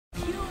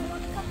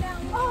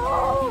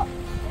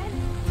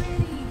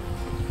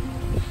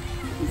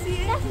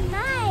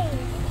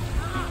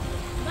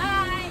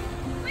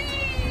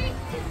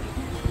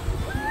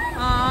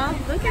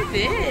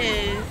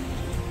this?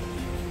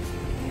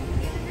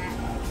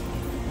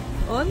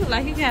 Oh, it looks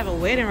like you can have a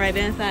wedding right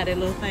there inside that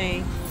little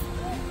thing.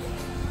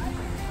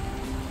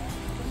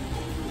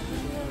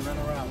 Run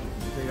around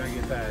until I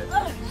get tired.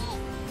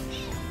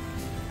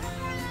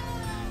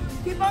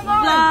 Keep on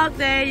going. Vlog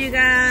day, you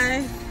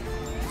guys.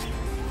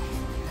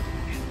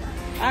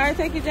 Alright,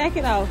 take your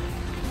jacket off.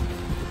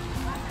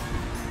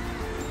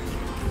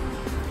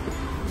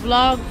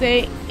 Vlog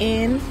day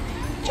in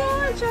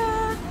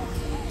Georgia.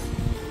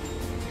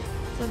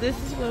 So this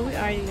is where we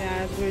are, you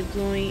guys. We're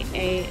doing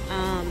a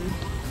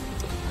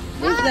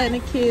just letting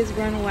the kids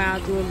run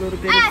wild, do a little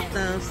bit of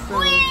stuff.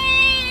 So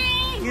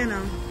you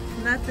know,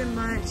 nothing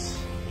much.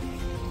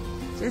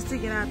 Just to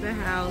get out the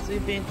house.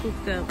 We've been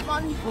cooped up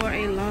for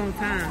a long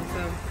time.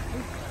 So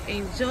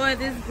enjoy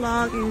this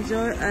vlog,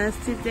 enjoy us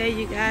today,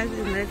 you guys,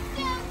 and let's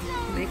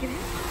make it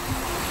happen.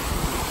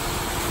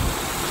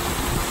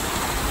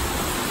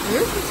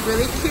 This is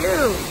really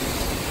cute.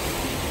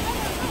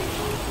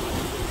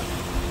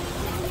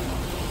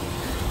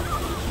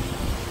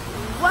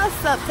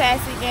 What's up,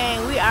 Tassie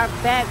gang? We are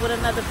back with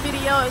another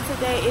video, and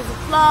today is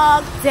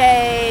vlog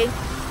day.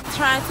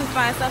 Trying to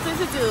find something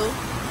to do,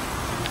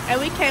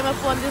 and we came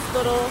up on this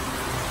little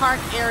park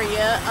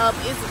area.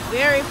 It's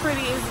very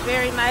pretty, it's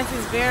very nice,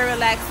 it's very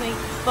relaxing,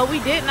 but we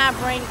did not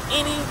bring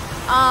any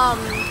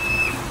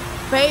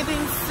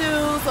bathing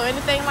suits or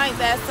anything like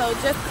that, so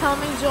just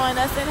come and join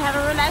us and have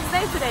a relaxed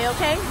day today,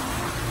 okay?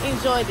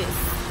 Enjoy this.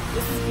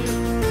 This is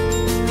beautiful.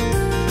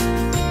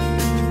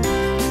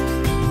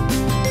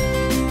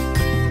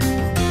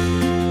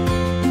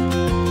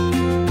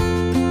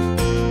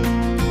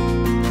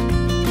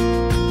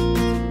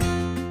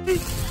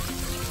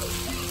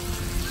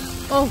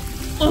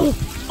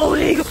 Oh,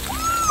 there you go.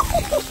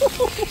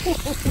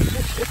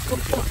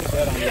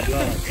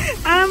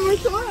 I'm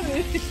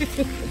recording.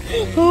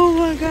 Oh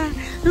my God.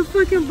 The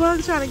freaking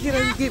bug trying to get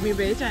me,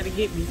 baby. Trying to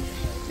get me.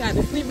 Trying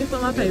to sneak me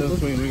from my paper.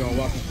 We're gonna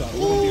walk inside.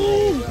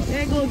 Ooh,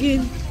 there go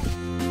again.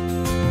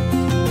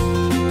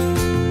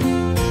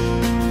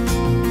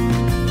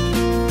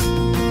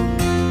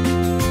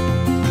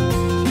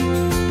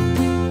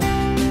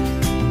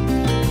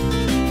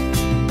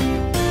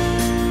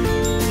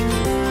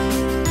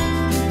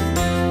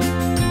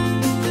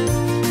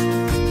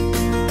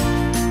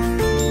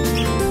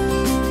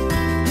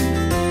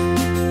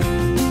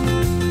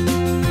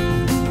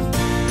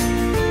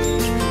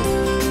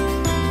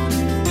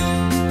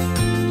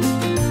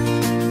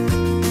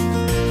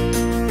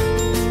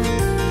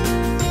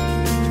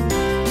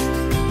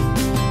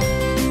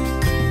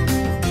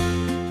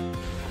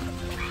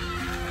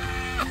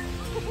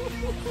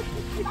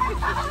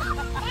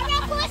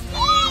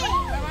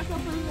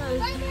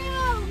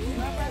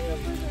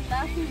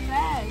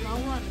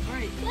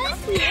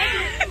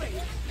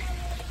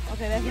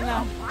 Okay, that's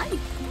enough.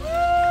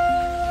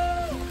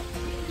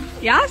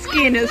 Y'all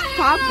skin is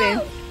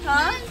popping.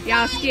 Huh?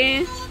 Y'all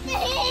skin.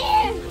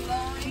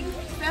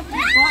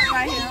 Stephanie's butt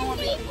right here. I want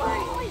to be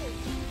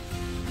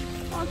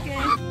Okay.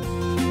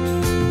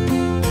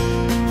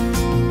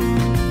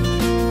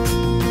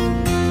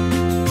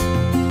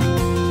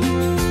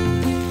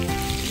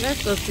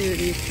 Let's go see what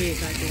these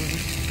kids are doing.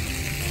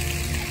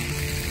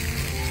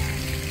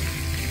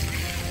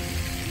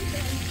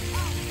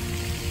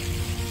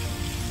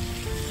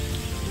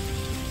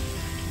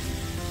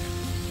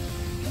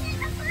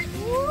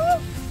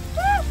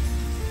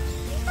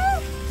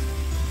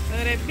 Look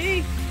at that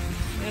big.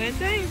 Look at that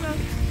thing, bro.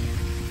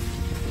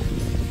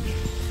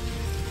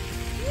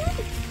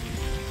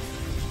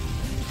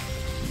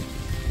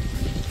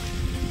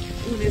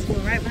 Ooh, there's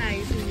one right behind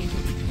you, too.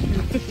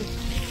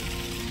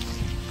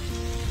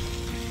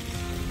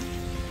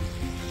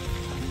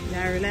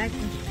 Y'all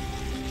relaxing?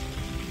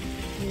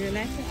 You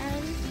relaxing,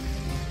 Iris?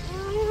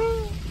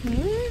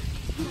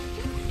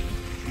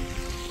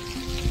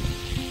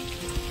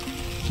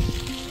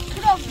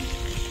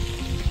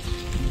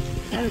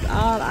 That is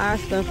all our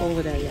stuff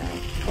over there, y'all.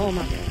 Oh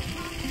my God.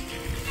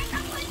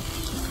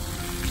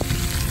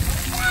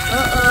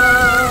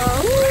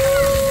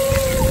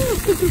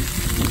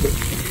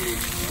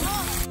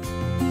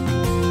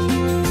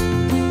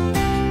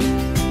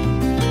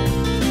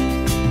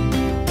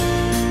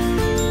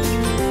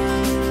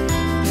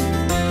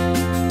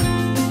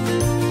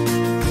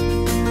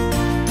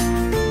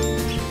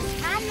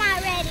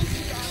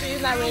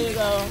 Ready to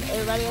go.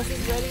 Everybody else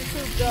is ready to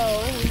go.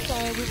 We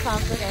playing, we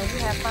confident, we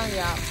have fun,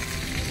 y'all.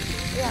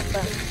 We have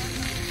fun.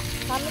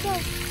 Time to go.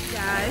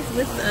 Guys,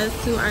 listen us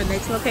to our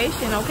next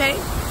location, okay?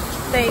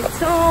 Stay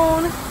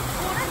tuned.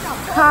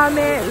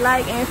 Comment,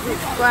 like, and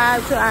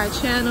subscribe to our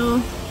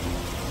channel.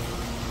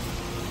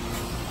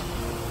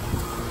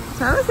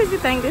 Tell us if you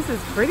think this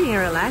is pretty and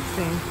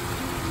relaxing.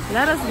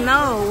 Let us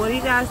know. What do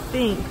you guys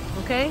think,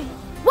 okay?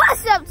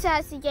 What's up,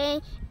 Tassie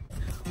gang?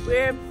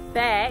 We're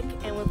back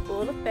and we're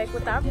full effect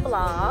with our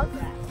vlog.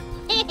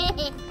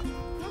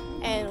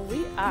 And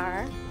we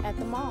are at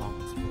the mall.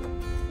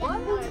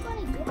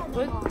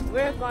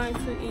 We're going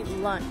to eat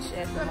lunch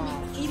at the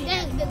mall.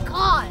 Eating the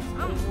cars.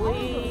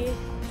 We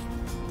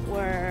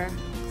were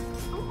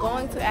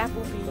going to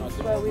Applebee's,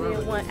 but we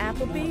didn't want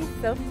Applebee's,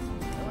 so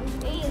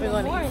we're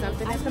going to eat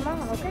something at the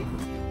mall, okay?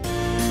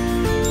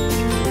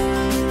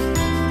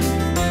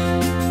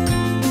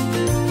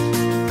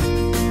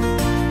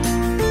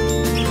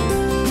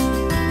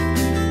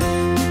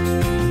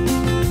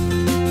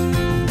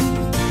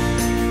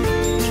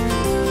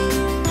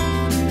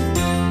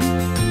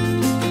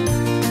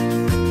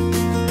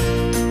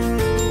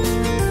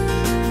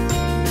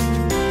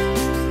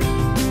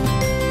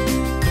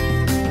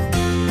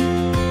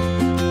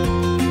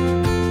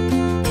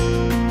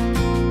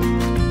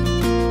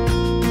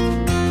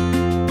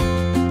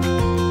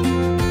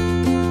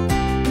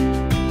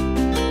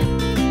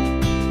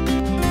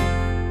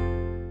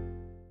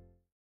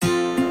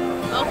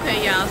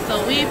 So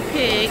we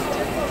picked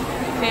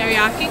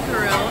Teriyaki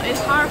Grill.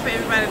 It's hard for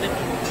everybody to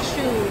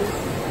choose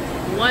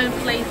one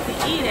place to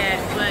eat at,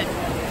 but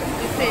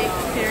we picked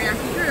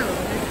Teriyaki Grill.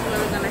 This is where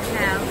we're gonna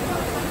have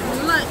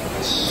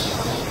lunch.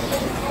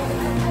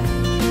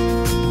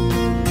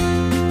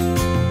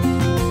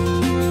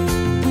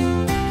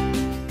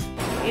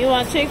 You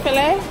want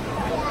Chick-fil-A?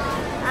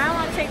 I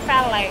want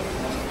Chick-fil-A.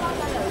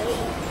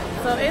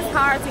 So it's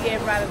hard to get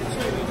everybody to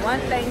choose one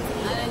thing to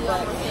eat,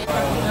 but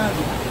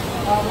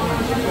oh my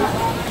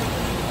God.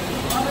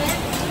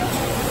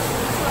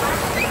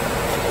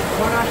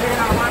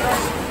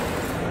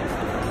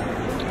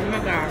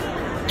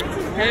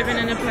 Living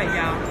in the plate,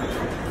 y'all.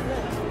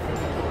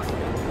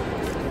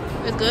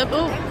 It's good,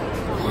 boo?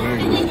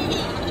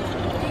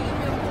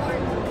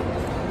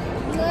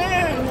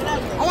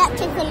 I got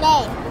Chick-fil-A.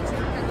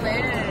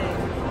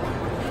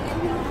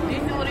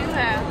 Ethan, what do you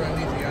have?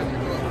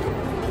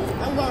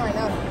 I'm going right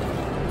now.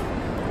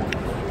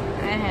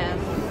 I have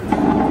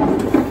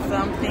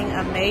something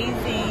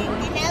amazing.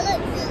 And that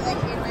looks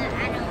delicious, but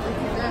I don't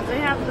know. They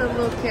have the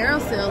little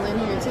carousel in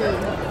here too.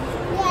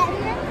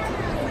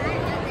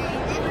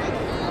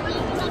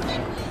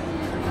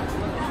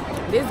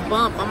 This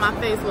bump on my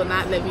face will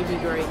not let me be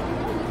great.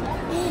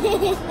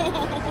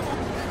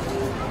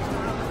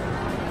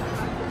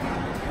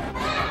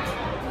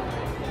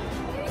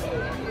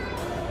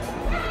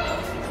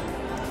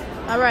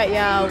 All right,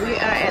 y'all, we are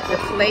at the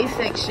play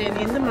section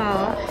in the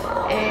mall,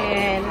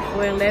 and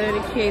we're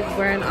letting the kids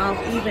burn off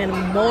even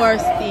more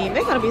steam.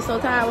 They're gonna be so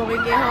tired when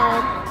we get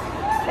home.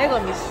 They're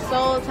gonna be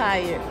so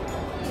tired.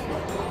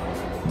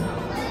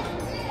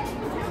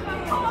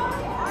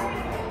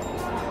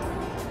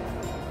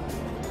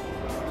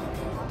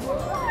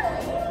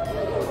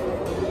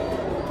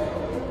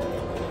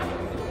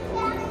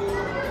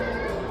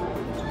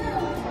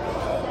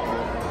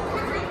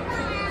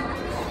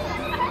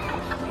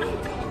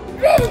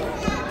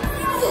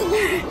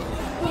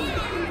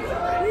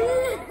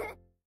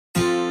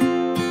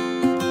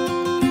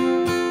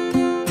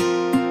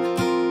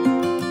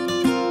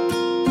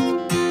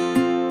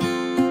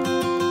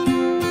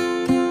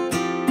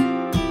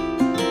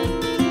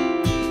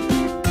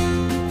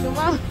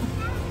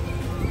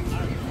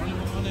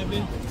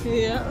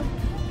 Yeah.